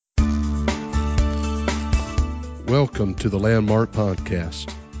Welcome to the Landmark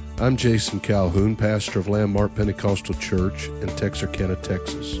Podcast. I'm Jason Calhoun, pastor of Landmark Pentecostal Church in Texarkana,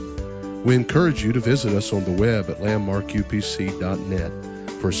 Texas. We encourage you to visit us on the web at landmarkupc.net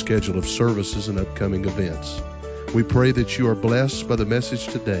for a schedule of services and upcoming events. We pray that you are blessed by the message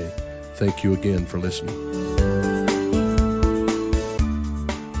today. Thank you again for listening.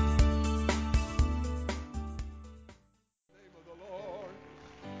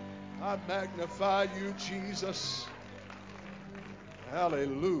 I magnify you, Jesus.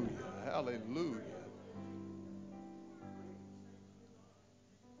 Hallelujah, hallelujah.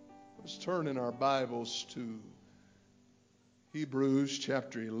 Let's turn in our Bibles to Hebrews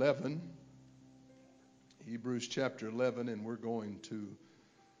chapter 11. Hebrews chapter 11, and we're going to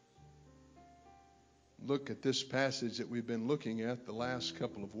look at this passage that we've been looking at the last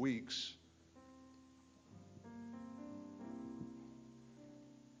couple of weeks.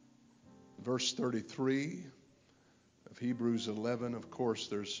 Verse 33 of Hebrews 11. Of course,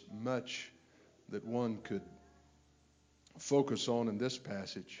 there's much that one could focus on in this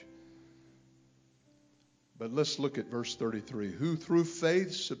passage. But let's look at verse 33. Who through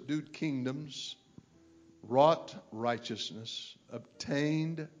faith subdued kingdoms, wrought righteousness,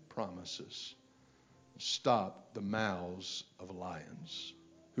 obtained promises, stopped the mouths of lions.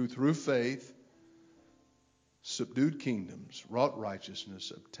 Who through faith subdued kingdoms, wrought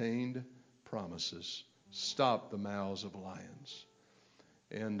righteousness, obtained promises, stop the mouths of lions.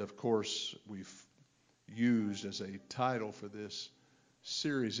 And of course, we've used as a title for this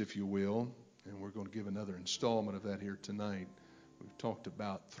series, if you will, and we're going to give another installment of that here tonight. We've talked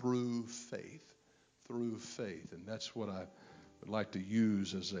about through faith, and that's what I would like to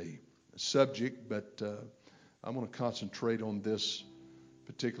use as a subject, but I'm going to concentrate on this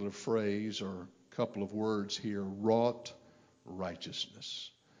particular phrase or couple of words here, wrought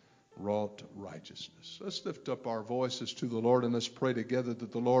righteousness. Wrought righteousness. Let's lift up our voices to the Lord and let's pray together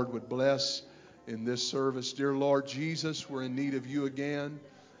that the Lord would bless in this service. Dear Lord Jesus, we're in need of you again.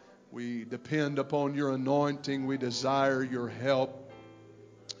 We depend upon your anointing. We desire your help,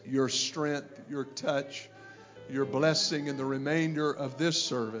 your strength, your touch, your blessing in the remainder of this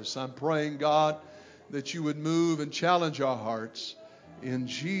service. I'm praying, God, that you would move and challenge our hearts. In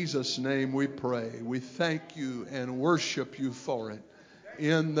Jesus' name we pray. We thank you and worship you for it.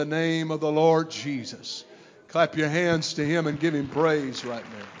 In the name of the Lord Jesus. Clap your hands to him and give him praise right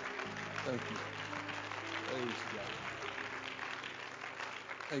now. Thank you. Praise God.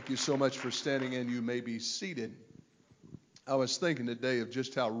 Thank you so much for standing, and you may be seated. I was thinking today of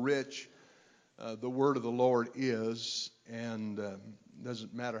just how rich the Word of the Lord is, and it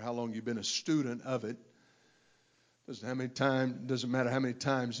doesn't matter how long you've been a student of it. Doesn't matter how many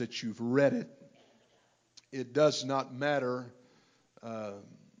times that you've read it. It does not matter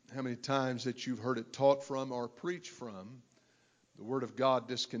how many times that you've heard it taught from or preached from. The Word of God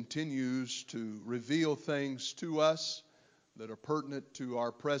just continues to reveal things to us that are pertinent to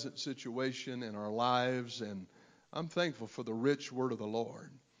our present situation and our lives, and I'm thankful for the rich Word of the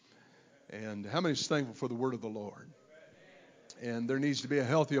Lord. And how many is thankful for the Word of the Lord? And there needs to be a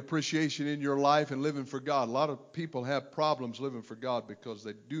healthy appreciation in your life and living for God. A lot of people have problems living for God because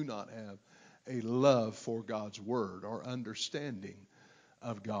they do not have a love for God's Word or understanding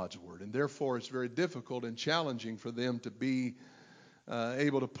of God's Word. And therefore, it's very difficult and challenging for them to be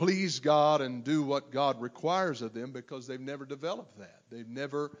able to please God and do what God requires of them because they've never developed that. They've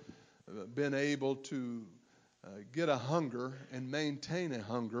never been able to get a hunger and maintain a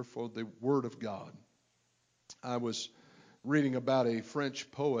hunger for the Word of God. I was reading about a French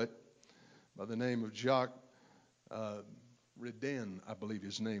poet by the name of Jacques Redin, I believe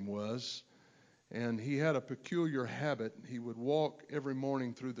his name was. And he had a peculiar habit. He would walk every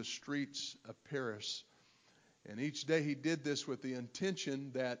morning through the streets of Paris. And each day he did this with the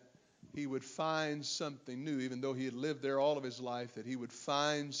intention that he would find something new, even though he had lived there all of his life, that he would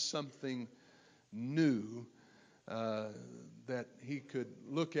find something new that he could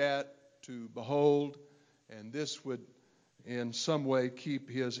look at, to behold, and this would in some way keep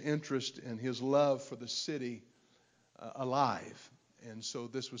his interest and his love for the city alive. And so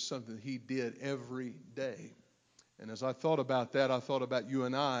this was something he did every day. And as I thought about that, I thought about you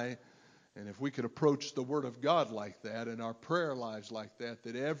and I, and if we could approach the Word of God like that and our prayer lives like that,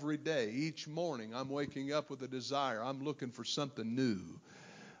 that every day, each morning, I'm waking up with a desire. I'm looking for something new.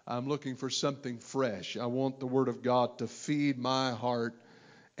 I'm looking for something fresh. I want the Word of God to feed my heart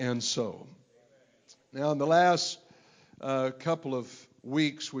and soul. Now, in the last couple of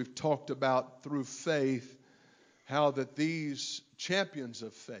weeks, we've talked about through faith, how that these champions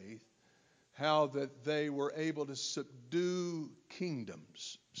of faith, how that they were able to subdue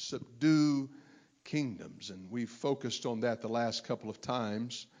kingdoms. kingdoms. And we've focused on that the last couple of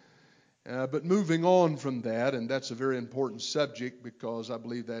times. But moving on from that, and that's a very important subject because I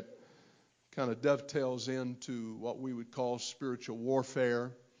believe that kind of dovetails into what we would call spiritual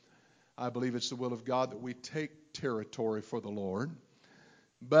warfare. I believe it's the will of God that we take territory for the Lord.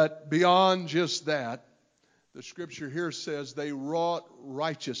 But beyond just that, the scripture here says they wrought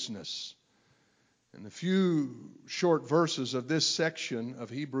righteousness. In the few short verses of this section of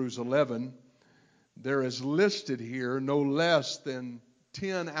Hebrews 11, there is listed here no less than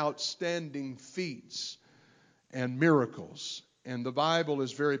 10 outstanding feats and miracles. And the Bible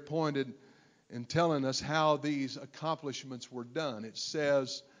is very pointed in telling us how these accomplishments were done. It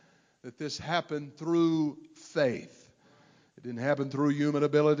says that this happened through faith. It didn't happen through human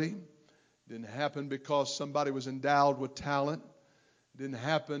ability. It didn't happen because somebody was endowed with talent. It didn't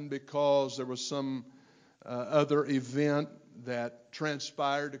happen because there was some other event that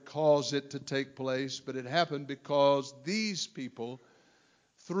transpired to cause it to take place. But it happened because these people,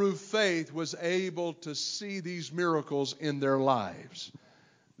 through faith, was able to see these miracles in their lives.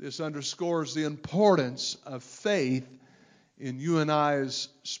 This underscores the importance of faith in you and I's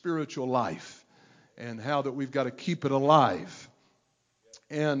spiritual life and how that we've got to keep it alive.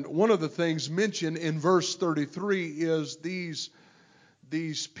 And one of the things mentioned in verse 33 is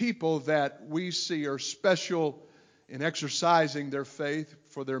these people that we see are special in exercising their faith,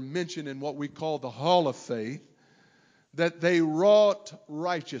 for they're mentioned in what we call the Hall of Faith, that they wrought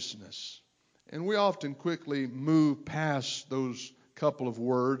righteousness. And we often quickly move past those couple of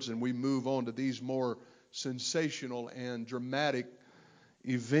words and we move on to these more sensational and dramatic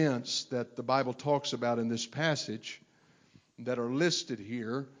events that the Bible talks about in this passage that are listed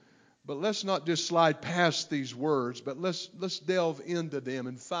here. But let's not just slide past these words, but let's delve into them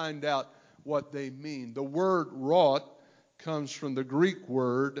and find out what they mean. The word wrought comes from the Greek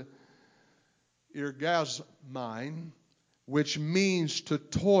word ergazmine, which means to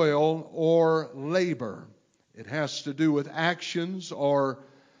toil or labor. It has to do with actions or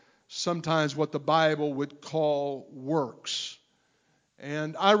sometimes what the Bible would call works.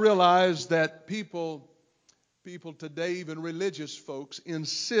 And I realize that people today, even religious folks,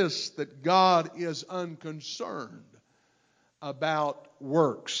 insist that God is unconcerned about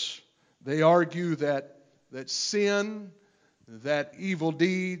works. They argue that sin, that evil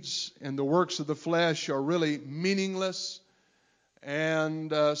deeds, and the works of the flesh are really meaningless.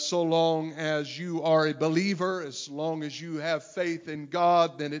 And so long as you are a believer, as long as you have faith in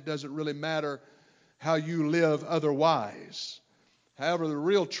God, then it doesn't really matter how you live otherwise. However, the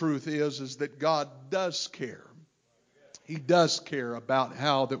real truth is that God does care. He does care about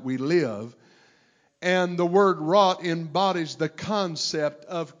how that we live. And the word wrought embodies the concept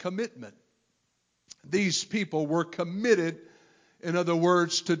of commitment. These people were committed, in other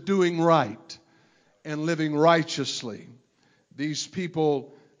words, to doing right and living righteously. These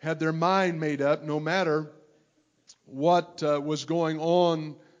people had their mind made up no matter what was going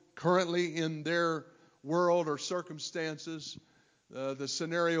on currently in their world or circumstances, the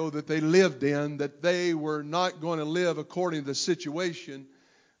scenario that they lived in, that they were not going to live according to the situation,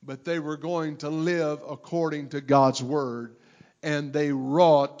 but they were going to live according to God's word, and they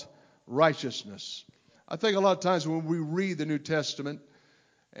wrought righteousness. I think a lot of times when we read the New Testament,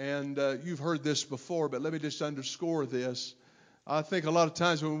 and you've heard this before, but let me just underscore this. I think a lot of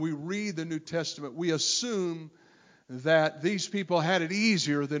times when we read the New Testament, we assume that these people had it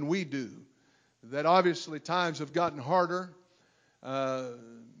easier than we do. That obviously times have gotten harder,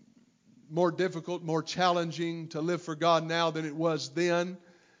 more difficult, more challenging to live for God now than it was then.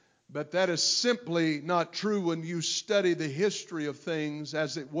 But that is simply not true when you study the history of things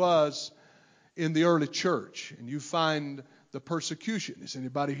as it was in the early church. And you find the persecution. Is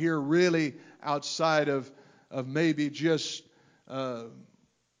anybody here really outside of maybe just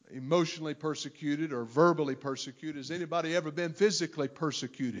emotionally persecuted or verbally persecuted? Has anybody ever been physically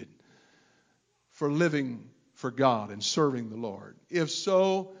persecuted for living for God and serving the Lord? If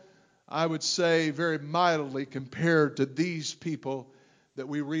so, I would say very mildly compared to these people that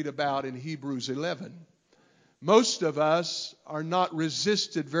we read about in Hebrews 11. Most of us are not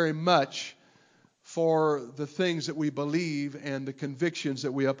resisted very much for the things that we believe and the convictions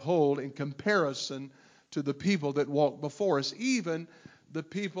that we uphold in comparison to the people that walked before us. Even the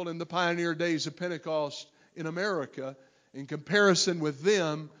people in the pioneer days of Pentecost in America, in comparison with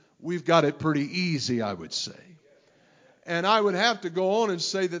them, we've got it pretty easy, I would say. And I would have to go on and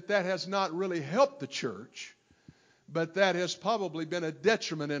say that has not really helped the church, but that has probably been a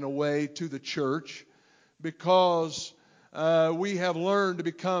detriment in a way to the church, because we have learned to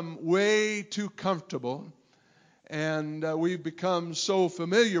become way too comfortable And we've become so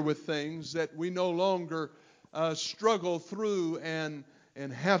familiar with things that we no longer struggle through and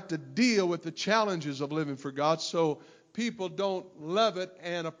have to deal with the challenges of living for God. So people don't love it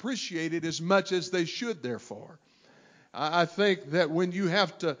and appreciate it as much as they should, therefore. I think that when you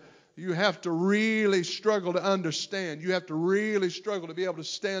have to really struggle to understand, you have to really struggle to be able to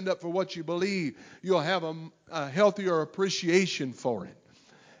stand up for what you believe, you'll have a healthier appreciation for it.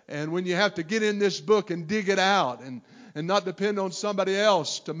 And when you have to get in this book and dig it out and not depend on somebody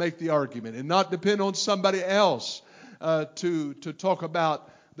else to make the argument and not depend on somebody else to talk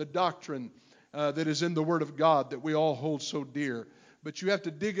about the doctrine that is in the Word of God that we all hold so dear. But you have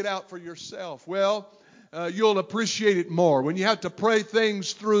to dig it out for yourself. Well, you'll appreciate it more. When you have to pray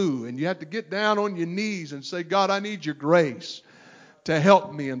things through and you have to get down on your knees and say, God, I need your grace to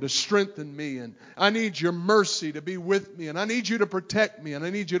help me and to strengthen me, and I need your mercy to be with me, and I need you to protect me, and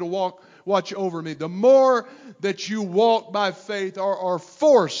I need you to watch over me. The more that you walk by faith or are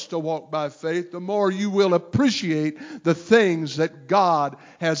forced to walk by faith, the more you will appreciate the things that God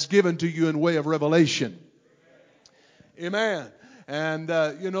has given to you in way of revelation. Amen. And,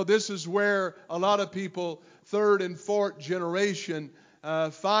 this is where a lot of people, third and fourth generation,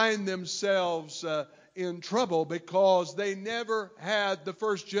 find themselves in trouble because they never had the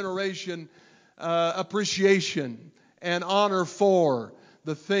first generation appreciation and honor for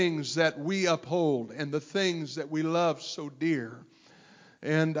the things that we uphold and the things that we love so dear.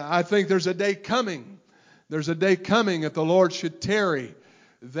 And I think there's a day coming. There's a day coming, if the Lord should tarry,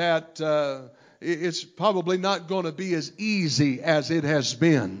 that it's probably not going to be as easy as it has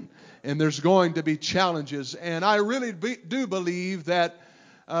been. And there's going to be challenges. And I really do believe that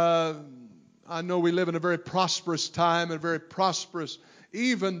I know we live in a very prosperous time and very prosperous.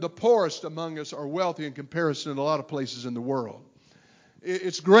 Even the poorest among us are wealthy in comparison to a lot of places in the world.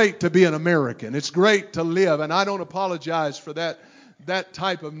 It's great to be an American. It's great to live. And I don't apologize for that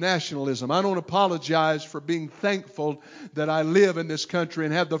type of nationalism. I don't apologize for being thankful that I live in this country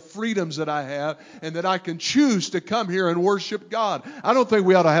and have the freedoms that I have and that I can choose to come here and worship God. I don't think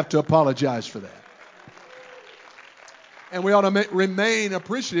we ought to have to apologize for that. And we ought to remain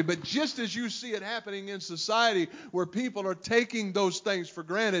appreciative. But just as you see it happening in society where people are taking those things for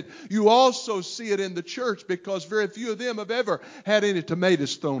granted, you also see it in the church because very few of them have ever had any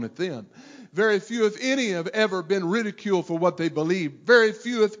tomatoes thrown at them. Very few, if any, have ever been ridiculed for what they believe. Very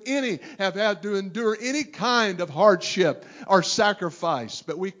few, if any, have had to endure any kind of hardship or sacrifice.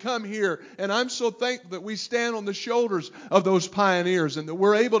 But we come here, and I'm so thankful that we stand on the shoulders of those pioneers and that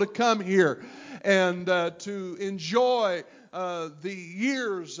we're able to come here and to enjoy the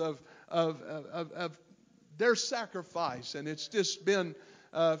years of their sacrifice. And it's just been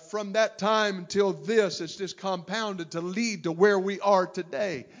from that time until this, it's just compounded to lead to where we are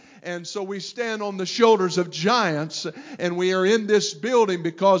today. And so we stand on the shoulders of giants, and we are in this building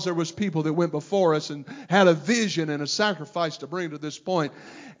because there was people that went before us and had a vision and a sacrifice to bring to this point.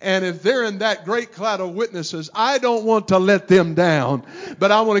 And if they're in that great cloud of witnesses, I don't want to let them down,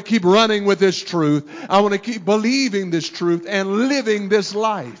 but I want to keep running with this truth. I want to keep believing this truth and living this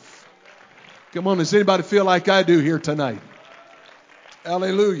life. Come on, does anybody feel like I do here tonight?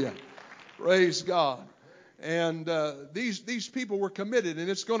 Hallelujah. Praise God. And these people were committed, and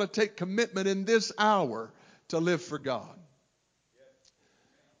it's going to take commitment in this hour to live for God.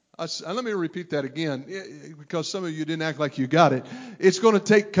 Let me repeat that again, because some of you didn't act like you got it. It's going to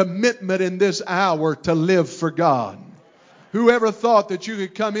take commitment in this hour to live for God. Whoever thought that you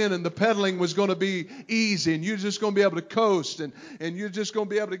could come in and the pedaling was going to be easy and you're just going to be able to coast and you're just going to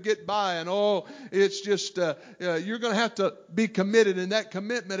be able to get by and it's just, you're going to have to be committed, and that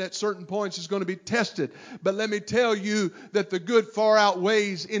commitment at certain points is going to be tested. But let me tell you that the good far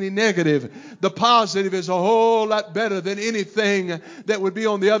outweighs any negative. The positive is a whole lot better than anything that would be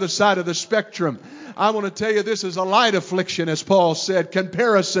on the other side of the spectrum. I want to tell you this is a light affliction, as Paul said,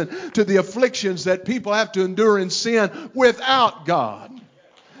 comparison to the afflictions that people have to endure in sin without God.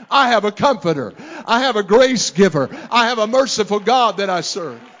 I have a comforter. I have a grace giver. I have a merciful God that I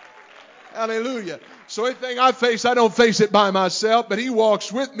serve. Hallelujah. So anything I face, I don't face it by myself, but He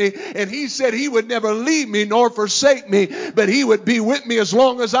walks with me, and He said He would never leave me nor forsake me, but He would be with me as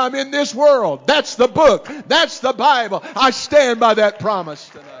long as I'm in this world. That's the book. That's the Bible. I stand by that promise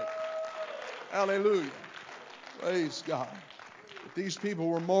tonight. Hallelujah. Praise God. But these people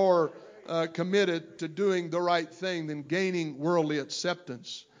were more committed to doing the right thing than gaining worldly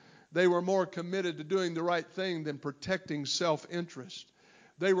acceptance. They were more committed to doing the right thing than protecting self-interest.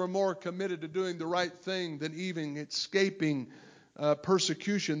 They were more committed to doing the right thing than even escaping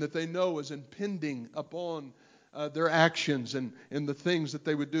persecution that they know is impending upon their actions and the things that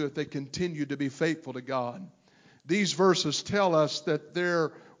they would do if they continued to be faithful to God. These verses tell us that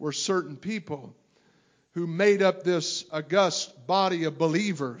there were certain people who made up this august body of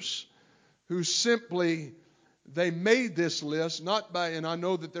believers who simply, they made this list, not by, and I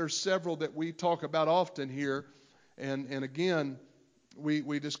know that there's several that we talk about often here, and again,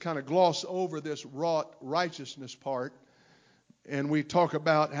 we just kind of gloss over this wrought righteousness part, and we talk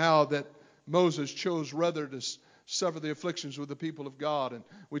about how that Moses chose rather to suffer the afflictions with the people of God, and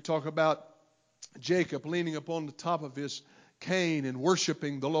we talk about Jacob leaning upon the top of his cane and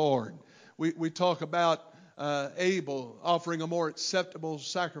worshiping the Lord. We talk about Abel offering a more acceptable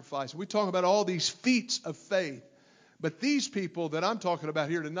sacrifice. We talk about all these feats of faith. But these people that I'm talking about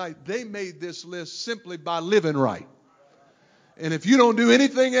here tonight, they made this list simply by living right. And if you don't do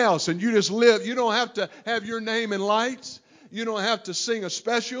anything else and you just live, you don't have to have your name in lights. You don't have to sing a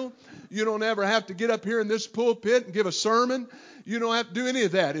special. You don't ever have to get up here in this pulpit and give a sermon. You don't have to do any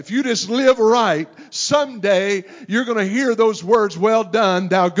of that. If you just live right, someday you're going to hear those words, "Well done,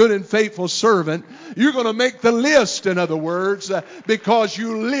 thou good and faithful servant." You're going to make the list, in other words, because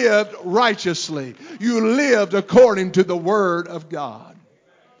you lived righteously. You lived according to the Word of God.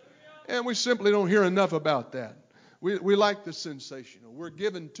 And we simply don't hear enough about that. We like the sensational. We're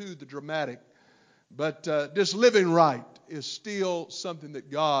given to the dramatic. But just living right is still something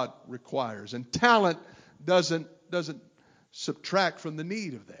that God requires. And talent doesn't subtract from the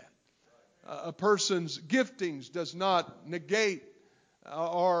need of that. A person's giftings does not negate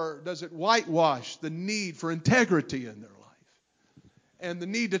or does it whitewash the need for integrity in their life. And the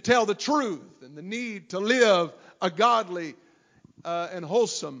need to tell the truth and the need to live a godly and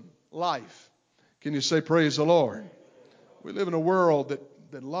wholesome life. Can you say praise the Lord? We live in a world that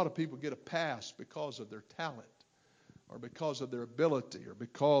a lot of people get a pass because of their talent or because of their ability or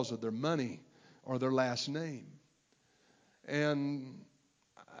because of their money or their last name. And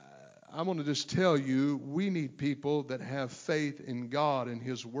I want to just tell you, we need people that have faith in God and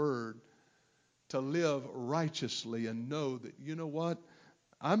His Word to live righteously and know that, you know what,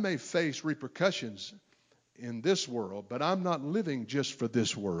 I may face repercussions in this world, but I'm not living just for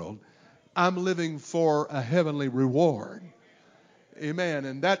this world. I'm living for a heavenly reward. Amen.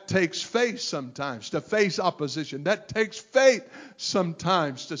 And that takes faith sometimes to face opposition. That takes faith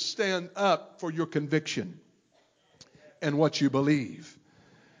sometimes to stand up for your conviction and what you believe.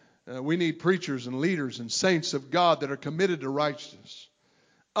 We need preachers and leaders and saints of God that are committed to righteousness,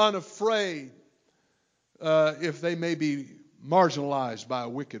 unafraid if they may be marginalized by a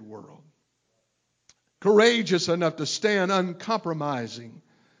wicked world, courageous enough to stand uncompromising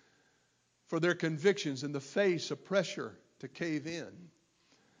for their convictions in the face of pressure to cave in,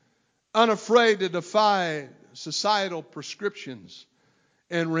 unafraid to defy societal prescriptions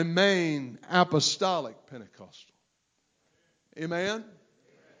and remain apostolic Pentecostal. Amen?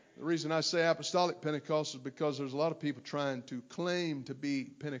 The reason I say apostolic Pentecostal is because there's a lot of people trying to claim to be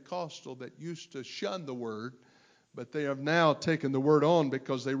Pentecostal that used to shun the Word, but they have now taken the Word on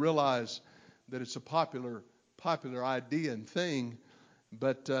because they realize that it's a popular idea and thing.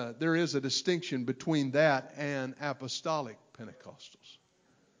 But there is a distinction between that and apostolic Pentecostals.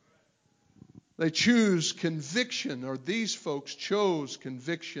 They choose conviction, or these folks chose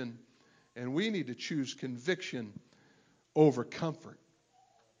conviction, and we need to choose conviction over comfort.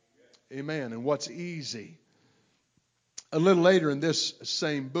 Amen. And what's easy. A little later in this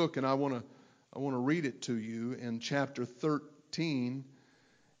same book, and I want to read it to you in chapter 13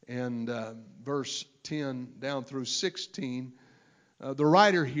 and verse 10 down through 16. The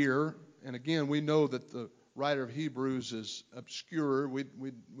writer here, and again, we know that the writer of Hebrews is obscure.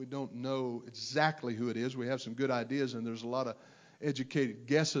 We don't know exactly who it is. We have some good ideas, and there's a lot of educated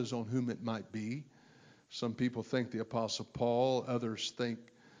guesses on whom it might be. Some people think the Apostle Paul. Others think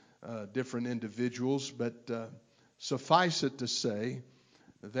different individuals. But suffice it to say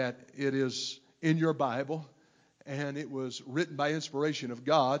that it is in your Bible, and it was written by inspiration of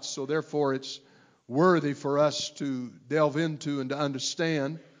God, so therefore it's worthy for us to delve into and to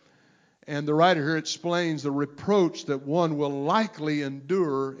understand. And the writer here explains the reproach that one will likely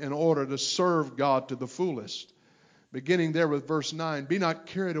endure in order to serve God to the fullest. Beginning there with verse 9, "Be not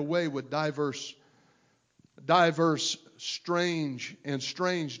carried away with diverse strange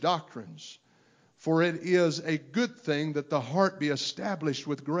doctrines, for it is a good thing that the heart be established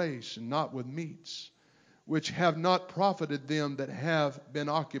with grace and not with meats, which have not profited them that have been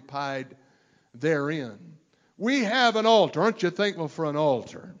occupied therein." We have an altar. Aren't you thankful for an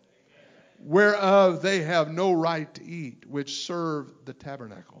altar? Whereof they have no right to eat, which serve the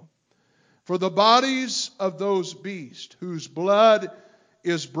tabernacle. For the bodies of those beasts, whose blood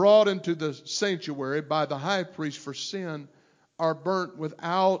is brought into the sanctuary by the high priest for sin, are burnt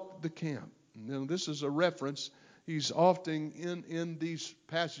without the camp. Now, this is a reference he's often in these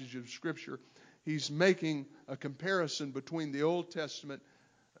passages of Scripture, he's making a comparison between the Old Testament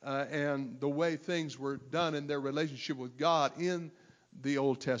and the way things were done in their relationship with God in the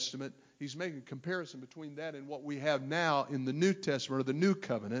Old Testament. He's making a comparison between that and what we have now in the New Testament or the New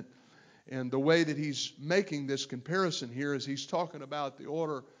Covenant. And the way that he's making this comparison here is he's talking about the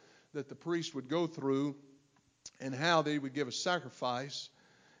order that the priest would go through and how they would give a sacrifice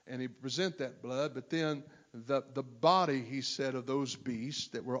and he present that blood. But then the body, he said, of those beasts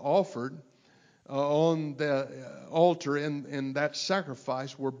that were offered on the altar and that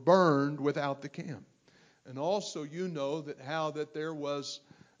sacrifice were burned without the camp. And also you know that how that there was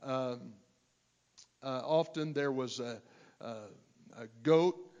often there was a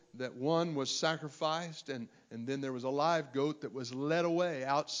goat that one was sacrificed and then there was a live goat that was led away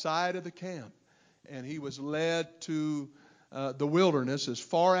outside of the camp. And he was led to the wilderness as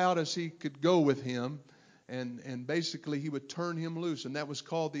far out as he could go with him. And basically he would turn him loose. And that was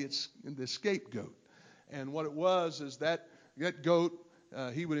called the scapegoat. And what it was is that goat,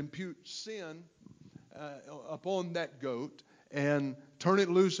 he would impute sin upon that goat and turn it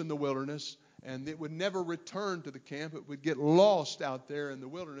loose in the wilderness. And it would never return to the camp. It would get lost out there in the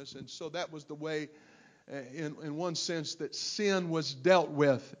wilderness. And so that was the way, in one sense, that sin was dealt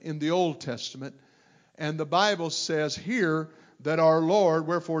with in the Old Testament. And the Bible says here that our Lord,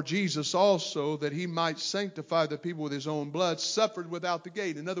 wherefore Jesus also, that he might sanctify the people with his own blood, suffered without the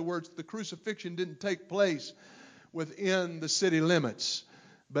gate. In other words, the crucifixion didn't take place within the city limits,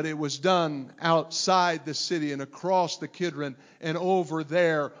 but it was done outside the city and across the Kidron and over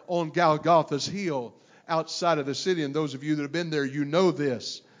there on Golgotha's hill outside of the city. And those of you that have been there, you know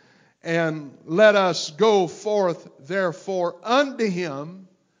this. And let us go forth, therefore, unto him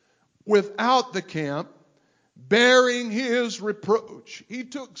without the camp, bearing his reproach. He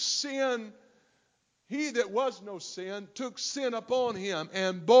took sin, he that was no sin, took sin upon him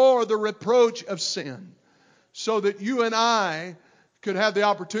and bore the reproach of sin, so that you and I could have the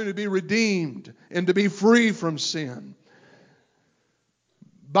opportunity to be redeemed and to be free from sin.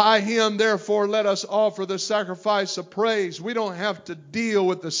 By him, therefore, let us offer the sacrifice of praise. We don't have to deal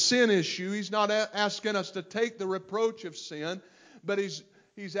with the sin issue. He's not asking us to take the reproach of sin, but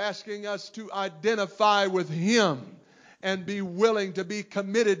He's asking us to identify with him and be willing to be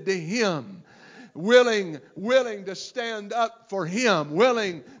committed to him. Willing to stand up for him.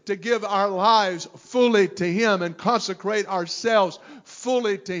 Willing to give our lives fully to him and consecrate ourselves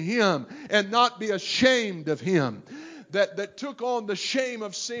fully to him and not be ashamed of him. That took on the shame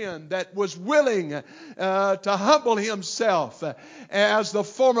of sin, that was willing to humble himself as the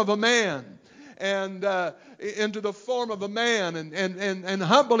form of a man and into the form of a man and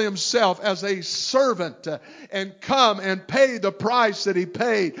humble himself as a servant and come and pay the price that he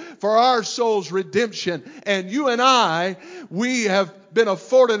paid for our soul's redemption. And you and I, we have been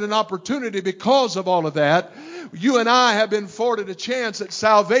afforded an opportunity because of all of that. You and I have been afforded a chance at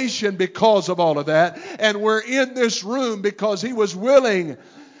salvation because of all of that. And we're in this room because he was willing.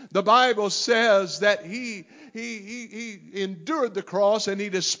 The Bible says that he endured the cross and he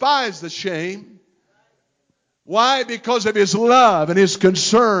despised the shame. Why? Because of his love and his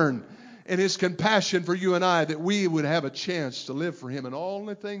concern and his compassion for you and I, that we would have a chance to live for him. And the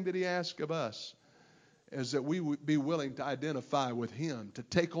only thing that he asks of us is that we would be willing to identify with him, to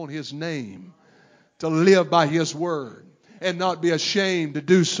take on his name, to live by his word, and not be ashamed to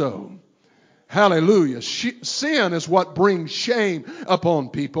do so. Hallelujah. Sin is what brings shame upon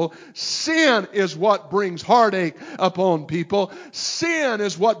people. Sin is what brings heartache upon people. Sin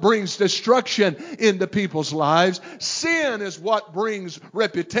is what brings destruction into people's lives. Sin is what brings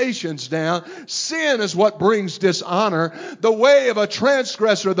reputations down. Sin is what brings dishonor. The way of a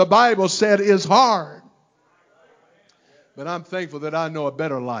transgressor, the Bible said, is hard. But I'm thankful that I know a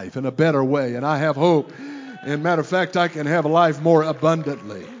better life and a better way, and I have hope. And matter of fact, I can have a life more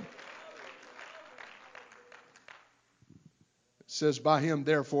abundantly. It says, by him,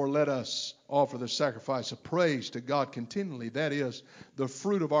 therefore, let us offer the sacrifice of praise to God continually. That is the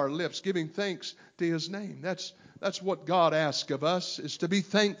fruit of our lips, giving thanks to his name. That's what God asks of us, is to be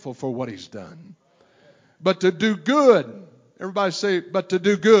thankful for what he's done. But to do good. Everybody say, but to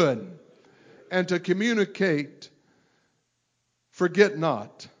do good. And to communicate, forget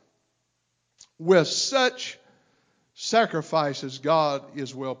not. With such sacrifices, God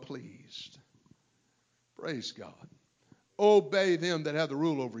is well pleased. Praise God. Obey them that have the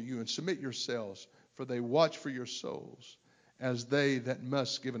rule over you and submit yourselves, for they watch for your souls as they that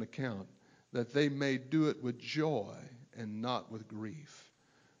must give an account, that they may do it with joy and not with grief.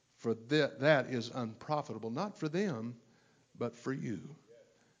 For that is unprofitable, not for them, but for you.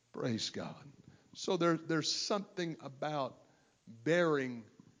 Praise God. So there's something about bearing,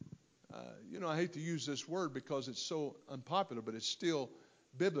 I hate to use this word because it's so unpopular, but it's still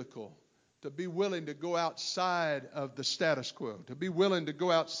biblical. To be willing to go outside of the status quo, to be willing to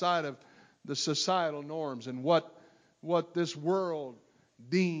go outside of the societal norms and what this world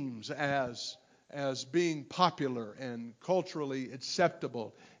deems as being popular and culturally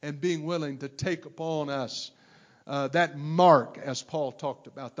acceptable, and being willing to take upon us that mark, as Paul talked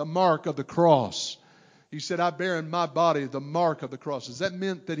about, the mark of the cross. He said, I bear in my body the mark of the cross. Does that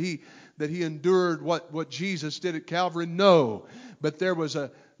mean that he endured what Jesus did at Calvary? No. But there was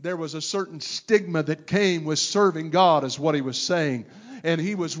a certain stigma that came with serving God, is what he was saying. And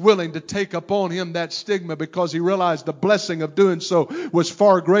he was willing to take upon him that stigma because he realized the blessing of doing so was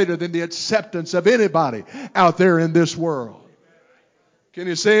far greater than the acceptance of anybody out there in this world. Can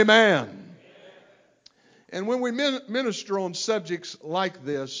you say amen? And when we minister on subjects like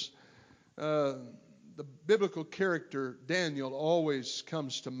this, the biblical character Daniel always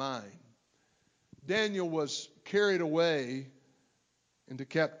comes to mind. Daniel was carried away into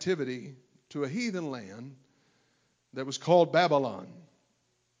captivity to a heathen land that was called Babylon.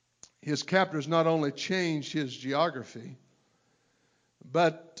 His captors not only changed his geography,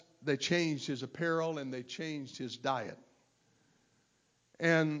 but they changed his apparel and they changed his diet.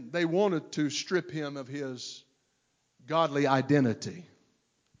 And they wanted to strip him of his godly identity.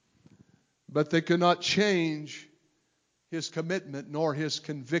 But they could not change his commitment nor his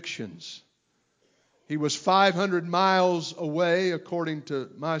convictions. He was 500 miles away, according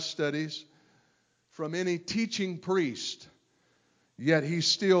to my studies, from any teaching priest. Yet he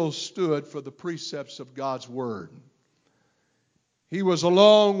still stood for the precepts of God's Word. He was a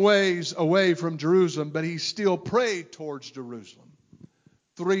long ways away from Jerusalem, but he still prayed towards Jerusalem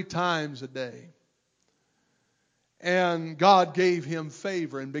 3 times a day. And God gave him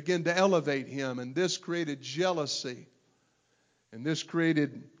favor and began to elevate him. And this created jealousy. And this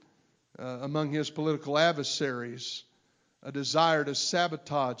created, among his political adversaries, a desire to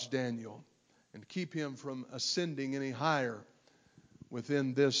sabotage Daniel and keep him from ascending any higher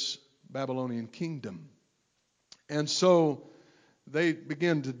within this Babylonian kingdom. And so they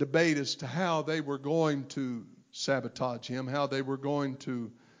began to debate as to how they were going to sabotage him, how they were going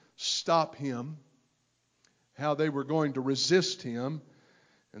to stop him, how they were going to resist him.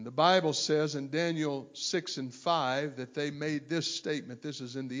 And the Bible says in Daniel 6:5 that they made this statement. This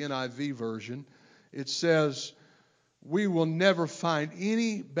is in the NIV version. It says, we will never find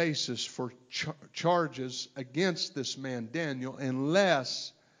any basis for charges against this man Daniel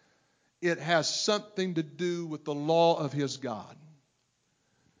unless it has something to do with the law of his God.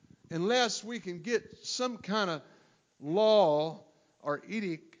 Unless we can get some kind of law or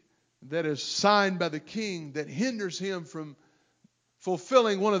edict that is signed by the king that hinders him from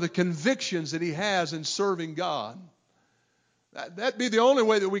fulfilling one of the convictions that he has in serving God. That'd be the only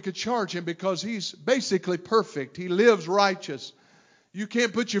way that we could charge him, because he's basically perfect. He lives righteous. You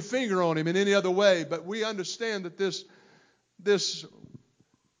can't put your finger on him in any other way. But we understand that this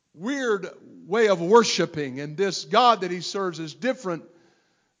weird way of worshiping and this God that he serves is different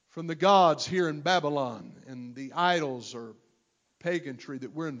from the gods here in Babylon and the idols or paganry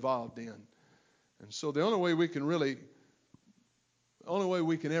that we're involved in. And so the only way we can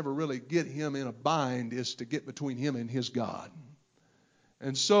ever really get him in a bind is to get between him and his God.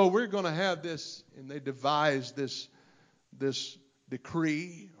 And so we're going to have this, and they devised this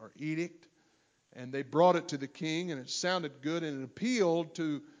decree or edict, and they brought it to the king, and it sounded good, and it appealed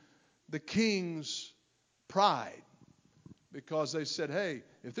to the king's pride, because they said, hey,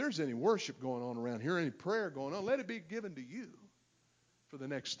 if there's any worship going on around here, any prayer going on, let it be given to you for the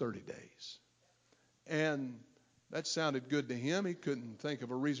next 30 days. And that sounded good to him. He couldn't think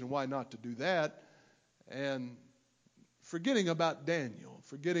of a reason why not to do that. And forgetting about Daniel,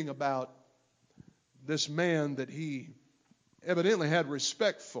 forgetting about this man that he evidently had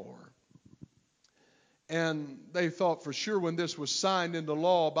respect for. And they thought for sure when this was signed into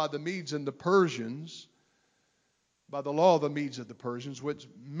law by the Medes and the Persians, by the law of the Medes and the Persians, which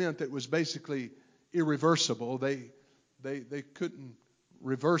meant that it was basically irreversible. They couldn't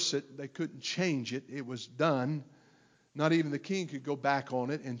reverse it. They couldn't change it. It was done. Not even the king could go back on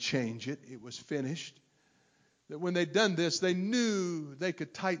it and change it. It was finished. That when they'd done this, they knew they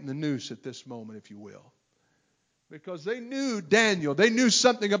could tighten the noose at this moment, if you will. Because they knew Daniel. They knew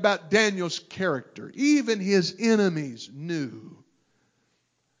something about Daniel's character. Even his enemies knew.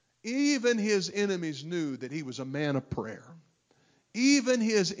 Even his enemies knew that he was a man of prayer. Even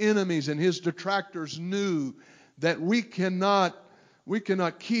his enemies and his detractors knew that we cannot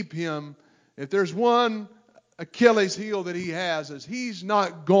keep him. If there's one Achilles heel that he has is he's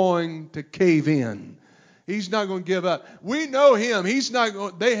not going to cave in. He's not going to give up. We know him. He's not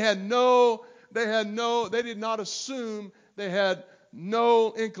going. They did not assume, they had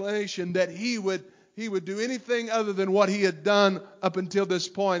no inclination that he would do anything other than what he had done up until this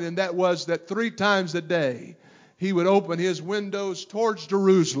point, and that was that 3 times a day he would open his windows towards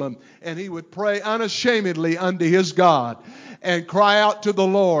Jerusalem and he would pray unashamedly unto his God and cry out to the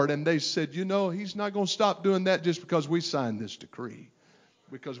Lord. And they said, he's not going to stop doing that just because we signed this decree,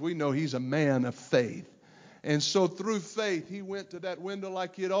 because we know he's a man of faith. And so through faith, he went to that window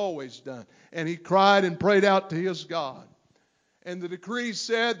like he had always done. And he cried and prayed out to his God. And the decree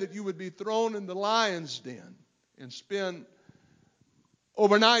said that you would be thrown in the lion's den and spend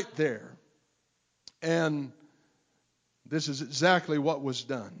overnight there. And this is exactly what was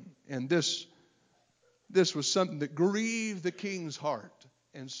done. And this was something that grieved the king's heart.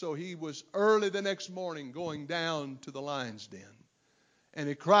 And so he was early the next morning going down to the lion's den. And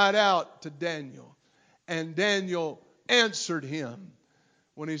he cried out to Daniel. And Daniel answered him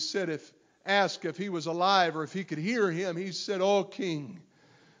when he asked if he was alive or if he could hear him. He said, O king,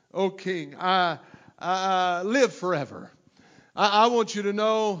 I live forever. I want you to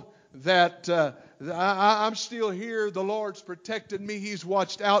know that I'm still here. The Lord's protected me. He's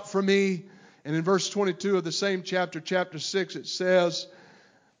watched out for me. And in verse 22 of the same chapter 6, it says,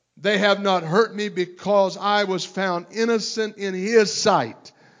 they have not hurt me because I was found innocent in his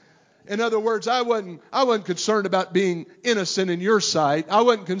sight. In other words, I wasn't concerned about being innocent in your sight. I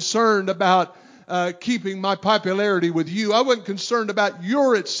wasn't concerned about keeping my popularity with you. I wasn't concerned about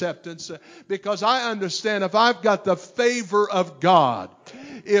your acceptance, because I understand if I've got the favor of God,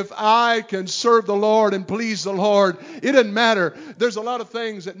 if I can serve the Lord and please the Lord, it doesn't matter. There's a lot of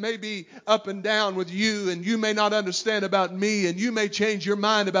things that may be up and down with you, and you may not understand about me, and you may change your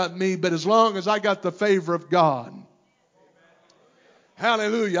mind about me, but as long as I got the favor of God,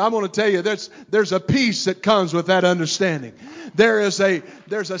 hallelujah. I'm going to tell you, there's a peace that comes with that understanding. There's a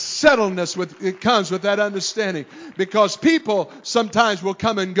settledness it comes with that understanding, because people sometimes will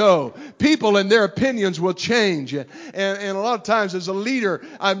come and go. People and their opinions will change. And a lot of times as a leader,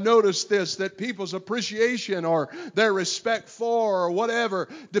 I've noticed this, that people's appreciation or their respect for or whatever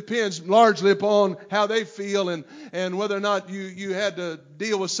depends largely upon how they feel and whether or not you had to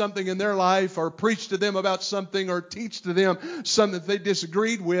deal with something in their life or preach to them about something or teach to them something that they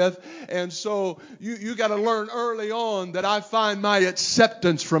disagreed with. And so you got to learn early on that I find my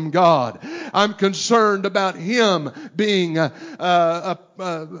acceptance from God. I'm concerned about Him being Him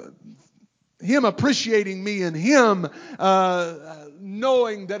appreciating me and Him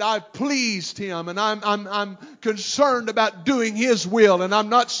knowing that I've pleased Him, and I'm concerned about doing His will, and I'm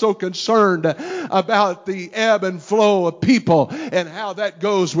not so concerned about the ebb and flow of people and how that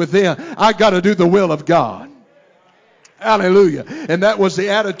goes with them. I got to do the will of God. Hallelujah. And that was the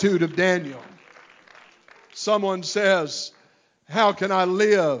attitude of Daniel. Someone says, how can I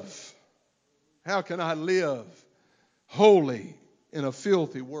live? How can I live holy in a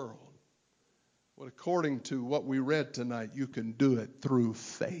filthy world? Well, according to what we read tonight, you can do it through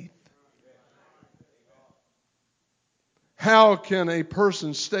faith. How can a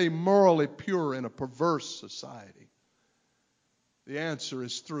person stay morally pure in a perverse society? The answer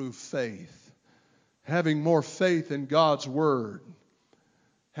is through faith. Having more faith in God's Word.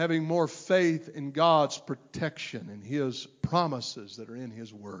 Having more faith in God's protection and His promises that are in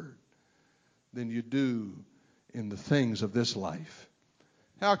His Word than you do in the things of this life.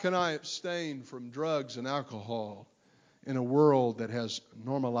 How can I abstain from drugs and alcohol in a world that has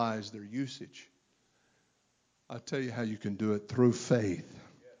normalized their usage? I'll tell you how you can do it, through faith.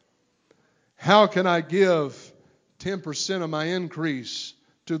 How can I give 10% of my increase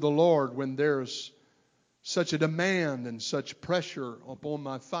to the Lord when there's such a demand and such pressure upon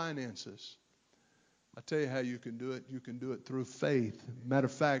my finances? I'll tell you how you can do it. You can do it through faith. Matter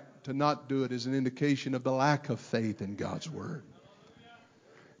of fact, to not do it is an indication of the lack of faith in God's Word.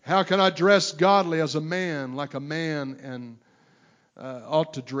 How can I dress godly as a man, like a man and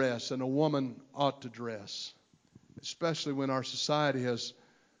ought to dress and a woman ought to dress? Especially when our society has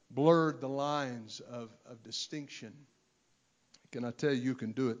blurred the lines of distinction. Can I tell you, you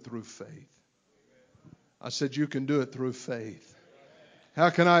can do it through faith. I said you can do it through faith.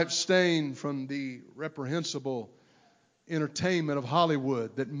 How can I abstain from the reprehensible entertainment of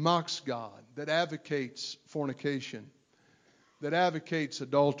Hollywood that mocks God, that advocates fornication, that advocates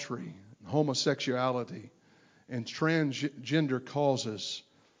adultery, homosexuality, and transgender causes,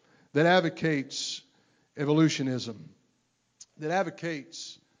 that advocates evolutionism, that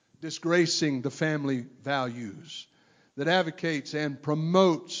advocates disgracing the family values, that advocates and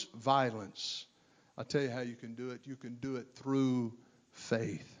promotes violence? I'll tell you how you can do it. You can do it through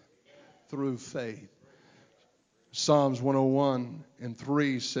faith. Through faith. Psalms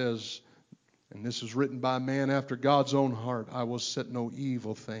 101:3 says, and this is written by a man after God's own heart, I will set no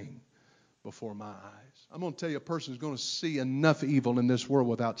evil thing before my eyes. I'm going to tell you, a person is going to see enough evil in this world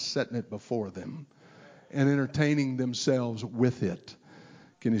without setting it before them and entertaining themselves with it.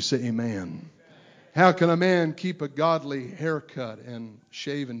 Can you say amen? How can a man keep a godly haircut and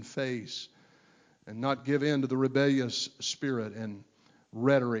shaven face and not give in to the rebellious spirit and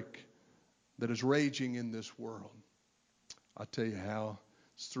rhetoric that is raging in this world? I'll tell you how.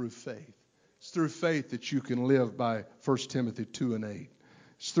 It's through faith. It's through faith that you can live by 1 Timothy 2:8.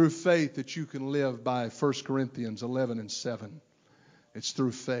 It's through faith that you can live by 1 Corinthians 11:7. It's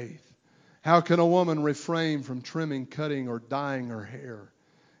through faith. How can a woman refrain from trimming, cutting, or dyeing her hair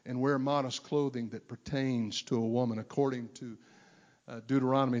and wear modest clothing that pertains to a woman according to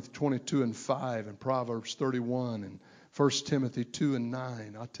Deuteronomy 22:5 and Proverbs 31 and 1 Timothy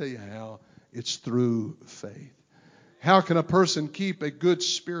 2:9? I'll tell you how. It's through faith. How can a person keep a good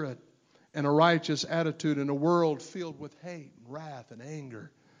spirit and a righteous attitude in a world filled with hate and wrath and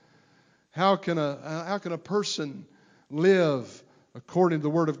anger? How can a person live according to the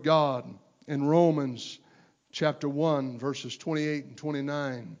Word of God in Romans chapter 1, verses 28 and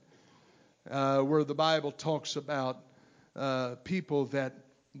 29, where the Bible talks about people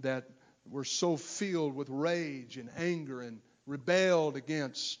that were so filled with rage and anger and rebelled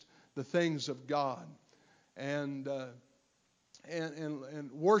against the things of God and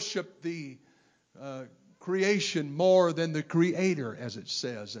worship the creation more than the Creator, as it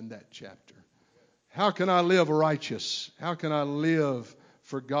says in that chapter. How can I live righteous? How can I live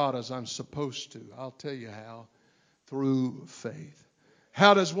for God as I'm supposed to? I'll tell you how. Through faith.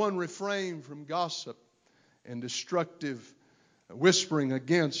 How does one refrain from gossip and destructive whispering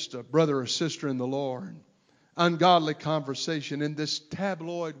against a brother or sister in the Lord? Ungodly conversation in this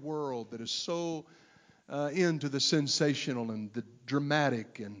tabloid world that is so into the sensational and the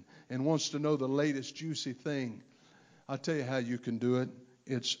dramatic and wants to know the latest juicy thing. I'll tell you how you can do it.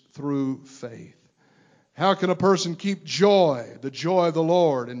 It's through faith. How can a person keep joy, the joy of the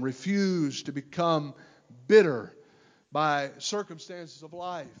Lord, and refuse to become bitter by circumstances of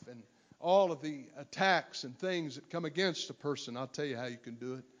life and all of the attacks and things that come against a person? I'll tell you how you can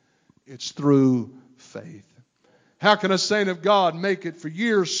do it. It's through faith. How can a saint of God make it for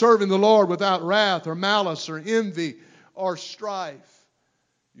years serving the Lord without wrath or malice or envy or strife?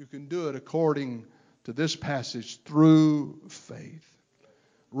 You can do it according to this passage, through faith.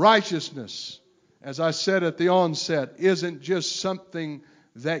 Righteousness, as I said at the onset, isn't just something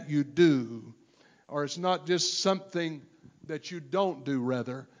that you do, or it's not just something that you don't do,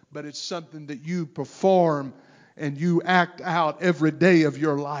 rather, but it's something that you perform and you act out every day of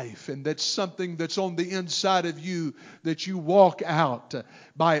your life. And that's something that's on the inside of you that you walk out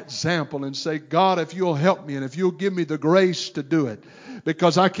by example and say, God, if you'll help me and if you'll give me the grace to do it,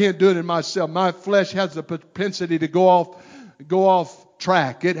 because I can't do it in myself. My flesh has the propensity to go off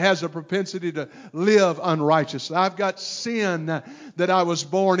track. It has a propensity to live unrighteously. I've got sin that I was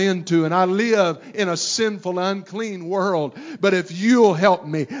born into, and I live in a sinful, unclean world. But if you'll help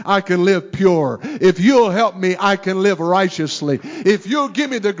me, I can live pure. If you'll help me, I can live righteously. If you'll give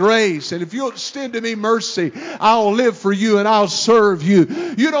me the grace, and if you'll extend to me mercy, I'll live for you and I'll serve you.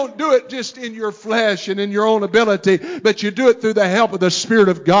 You don't do it just in your flesh and in your own ability, but you do it through the help of the Spirit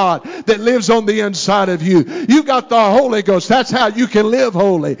of God that lives on the inside of you. You've got the Holy Ghost. That's how you can live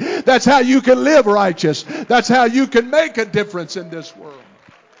holy. That's how you can live righteous. That's how you can make a difference in this world.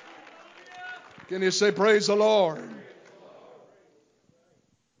 Can you say praise the Lord?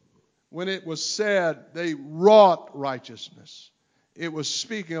 When it was said they wrought righteousness, it was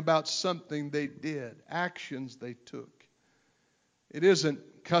speaking about something they did, actions they took. It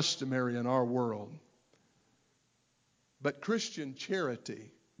isn't customary in our world, but Christian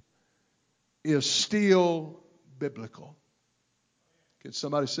charity is still biblical. Can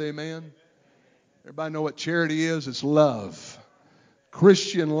somebody say amen? Everybody know what charity is? It's love.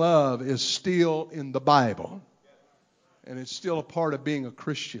 Christian love is still in the Bible. And it's still a part of being a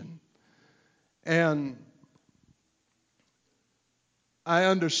Christian. And I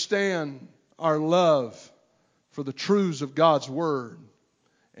understand our love for the truths of God's Word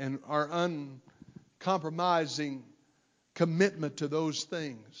and our uncompromising commitment to those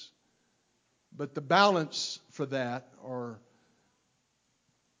things. But the balance for that, or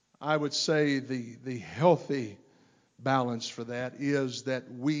I would say the healthy balance for that, is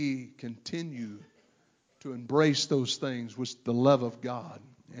that we continue to embrace those things with the love of God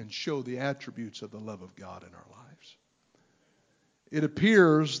and show the attributes of the love of God in our lives. It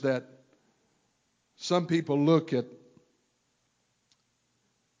appears that Some people look at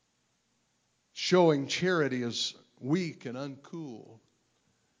showing charity as weak and uncool.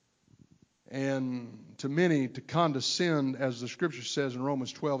 And to many, to condescend, as the Scripture says in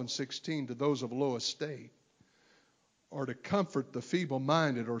Romans 12 and 16, to those of low estate, or to comfort the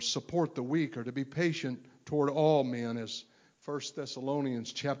feeble-minded, or support the weak, or to be patient toward all men, as 1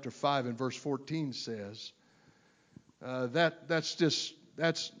 Thessalonians chapter 5 and verse 14 says. That's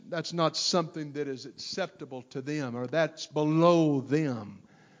not something that is acceptable to them, or that's below them.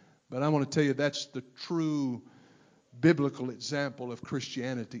 But I want to tell you, that's the true biblical example of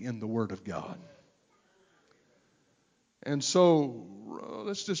Christianity in the Word of God. And so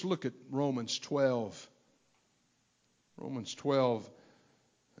let's just look at Romans 12. Romans 12,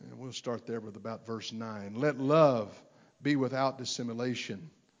 and we'll start there with about verse 9. Let love be without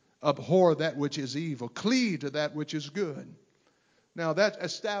dissimulation. Abhor that which is evil. Cleave to that which is good. Now that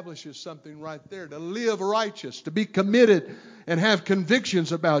establishes something right there. To live righteous, to be committed and have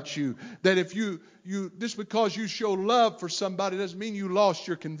convictions about you. That if you just because you show love for somebody doesn't mean you lost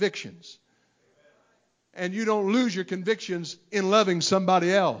your convictions. And you don't lose your convictions in loving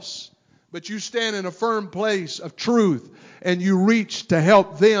somebody else. But you stand in a firm place of truth and you reach to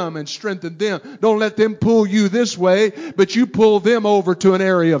help them and strengthen them. Don't let them pull you this way, but you pull them over to an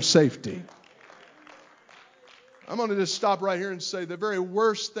area of safety. I'm going to just stop right here and say the very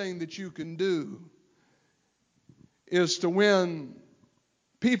worst thing that you can do is to, when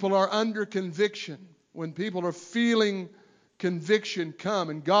people are under conviction, when people are feeling conviction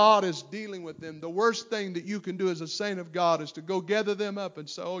come and God is dealing with them, the worst thing that you can do as a saint of God is to go gather them up and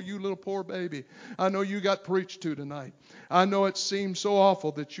say, oh, you little poor baby, I know you got preached to tonight. I know it seems so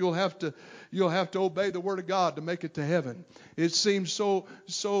awful that you'll have to obey the Word of God to make it to heaven. It seems so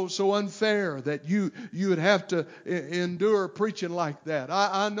unfair that you would have to endure preaching like that.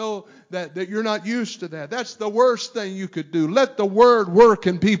 I know that you're not used to that. That's the worst thing you could do. Let the Word work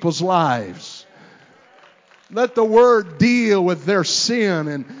in people's lives. Let the Word deal with their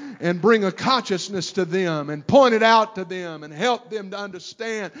sin and bring a consciousness to them and point it out to them and help them to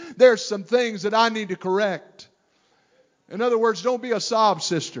understand there's some things that I need to correct. In other words, don't be a sob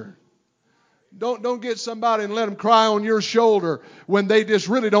sister. Don't get somebody and let them cry on your shoulder when they just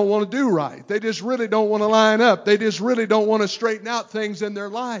really don't want to do right. They just really don't want to line up. They just really don't want to straighten out things in their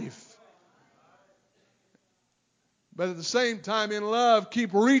life. But at the same time, in love,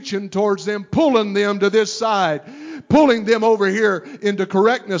 keep reaching towards them, pulling them to this side, pulling them over here into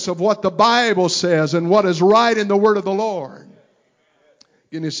correctness of what the Bible says and what is right in the Word of the Lord.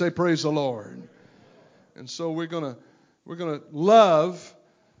 Can you say praise the Lord? And so we're going to love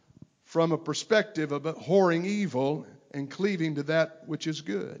from a perspective of abhorring evil and cleaving to that which is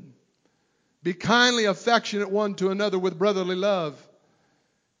good. Be kindly affectionate one to another with brotherly love,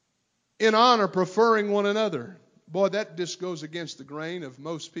 in honor preferring one another. Boy, that just goes against the grain of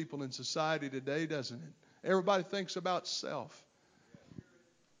most people in society today, doesn't it? Everybody thinks about self.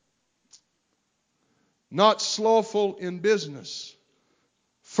 Not slothful in business.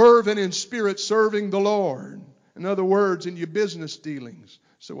 Fervent in spirit, serving the Lord. In other words, in your business dealings.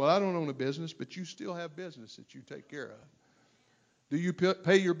 So, well, I don't own a business, but you still have business that you take care of. Do you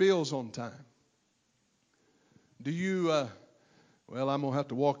pay your bills on time? Do you, well, I'm going to have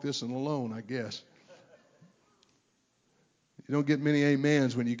to walk this one alone, I guess. You don't get many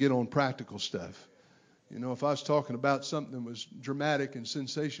amens when you get on practical stuff. You know, if I was talking about something that was dramatic and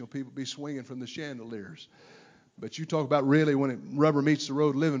sensational, people would be swinging from the chandeliers. But you talk about really when it rubber meets the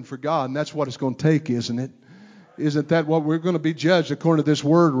road, living for God, and that's what it's going to take, isn't it? Isn't that what we're going to be judged according to this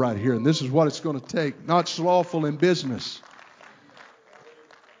word right here? And this is what it's going to take. Not slothful in business.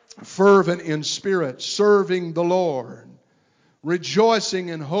 Fervent in spirit, serving the Lord. Rejoicing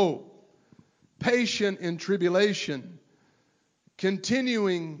in hope. Patient in tribulation.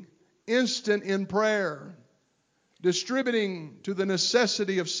 Continuing instant in prayer, distributing to the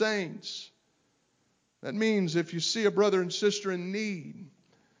necessity of saints. That means if you see a brother and sister in need,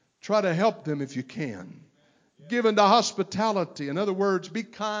 try to help them if you can. Given to hospitality. In other words, be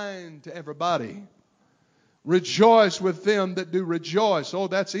kind to everybody. Rejoice with them that do rejoice. Oh,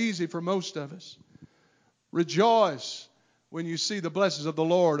 that's easy for most of us. Rejoice when you see the blessings of the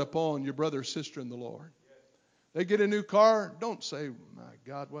Lord upon your brother or sister in the Lord. They get a new car, don't say, my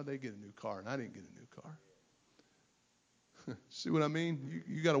God, why'd they get a new car and I didn't get a new car? See what I mean?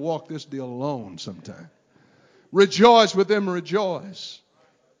 You got to walk this deal alone sometime. Rejoice with them, rejoice.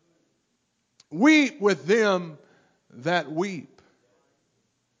 Weep with them that weep.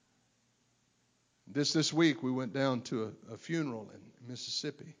 This week we went down to a funeral in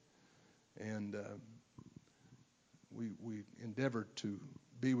Mississippi. And we endeavored to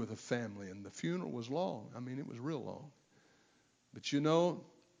be with a family. And the funeral was long. I mean, it was real long. But you know,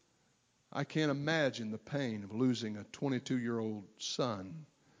 I can't imagine the pain of losing a 22-year-old son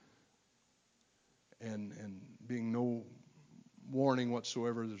and being no warning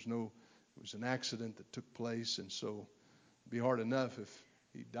whatsoever. It was an accident that took place, and so it'd be hard enough if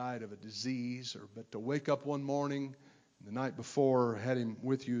he died of a disease, but to wake up one morning, the night before, had him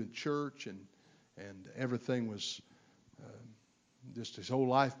with you at church, and everything was just his whole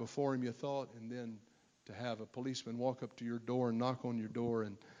life before him, you thought, and then to have a policeman walk up to your door and knock on your door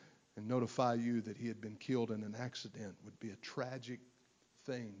and notify you that he had been killed in an accident would be a tragic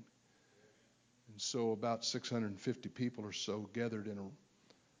thing. And so about 650 people or so gathered in an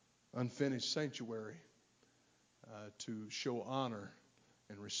unfinished sanctuary to show honor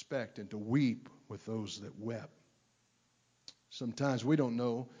and respect and to weep with those that wept. Sometimes we don't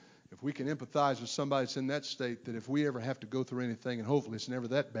know if we can empathize with somebody that's in that state, that if we ever have to go through anything, and hopefully it's never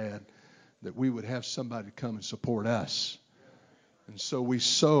that bad, that we would have somebody to come and support us. And so we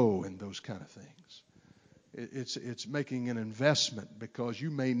sow in those kind of things. It's making an investment because you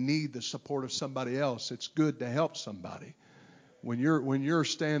may need the support of somebody else. It's good to help somebody. When you're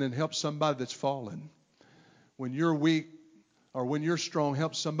standing, help somebody that's fallen. When you're weak or when you're strong,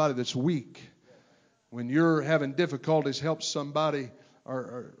 help somebody that's weak. When you're having difficulties, help somebody,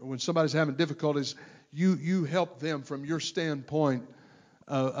 or when somebody's having difficulties, you help them from your standpoint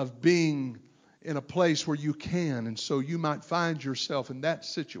of being in a place where you can. And so you might find yourself in that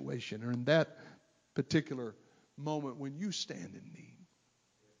situation or in that particular moment when you stand in need.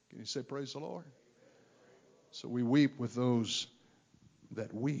 Can you say praise the Lord? So we weep with those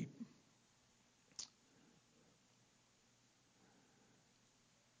that weep.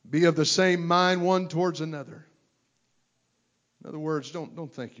 Be of the same mind one towards another. In other words,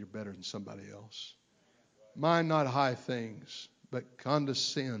 don't think you're better than somebody else. Mind not high things, but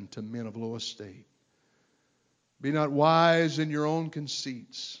condescend to men of low estate. Be not wise in your own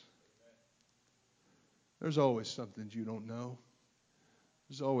conceits. There's always something you don't know.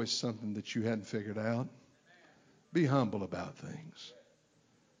 There's always something that you hadn't figured out. Be humble about things.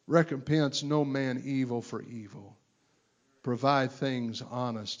 Recompense no man evil for evil. Provide things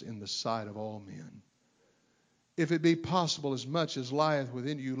honest in the sight of all men. If it be possible, as much as lieth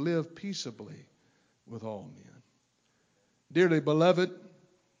within you, live peaceably with all men. Dearly beloved,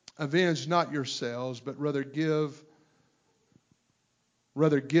 avenge not yourselves, but rather give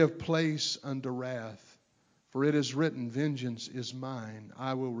place unto wrath. For it is written, vengeance is mine,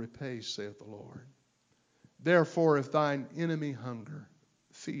 I will repay, saith the Lord. Therefore, if thine enemy hunger,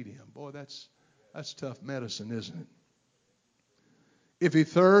 feed him. Boy, that's tough medicine, isn't it? If he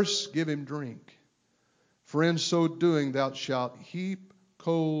thirsts, give him drink. For in so doing thou shalt heap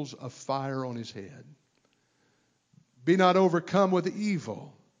coals of fire on his head. Be not overcome with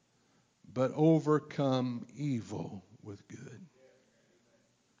evil, but overcome evil with good.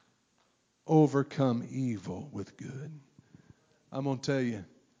 Overcome evil with good. I'm going to tell you,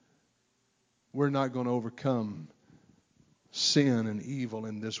 we're not going to overcome sin and evil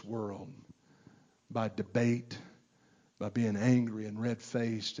in this world by debate, by being angry and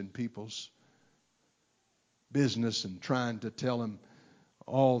red-faced in people's business and trying to tell them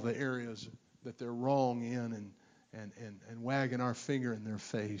all the areas that they're wrong in and wagging our finger in their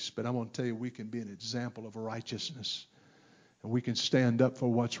face. But I'm going to tell you, we can be an example of righteousness. And we can stand up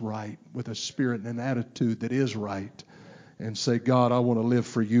for what's right with a spirit and an attitude that is right and say, God, I want to live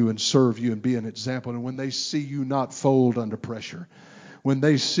for you and serve you and be an example. And when they see you not fold under pressure, when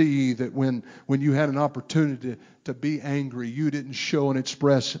they see that when you had an opportunity to be angry, you didn't show and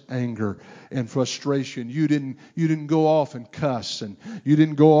express anger and frustration. You didn't go off and cuss, and you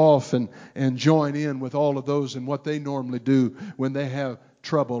didn't go off and join in with all of those and what they normally do when they have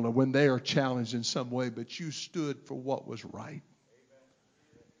trouble or when they are challenged in some way, but you stood for what was right.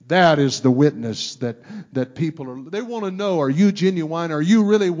 That is the witness that people they want to know, are you genuine? Are you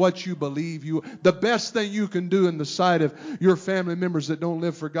really what you believe? The best thing you can do in the sight of your family members that don't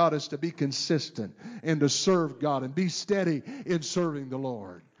live for God is to be consistent and to serve God and be steady in serving the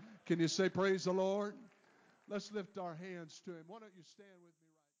Lord. Can you say praise the Lord? Let's lift our hands to Him. Why don't you stand with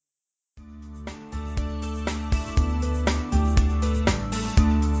me?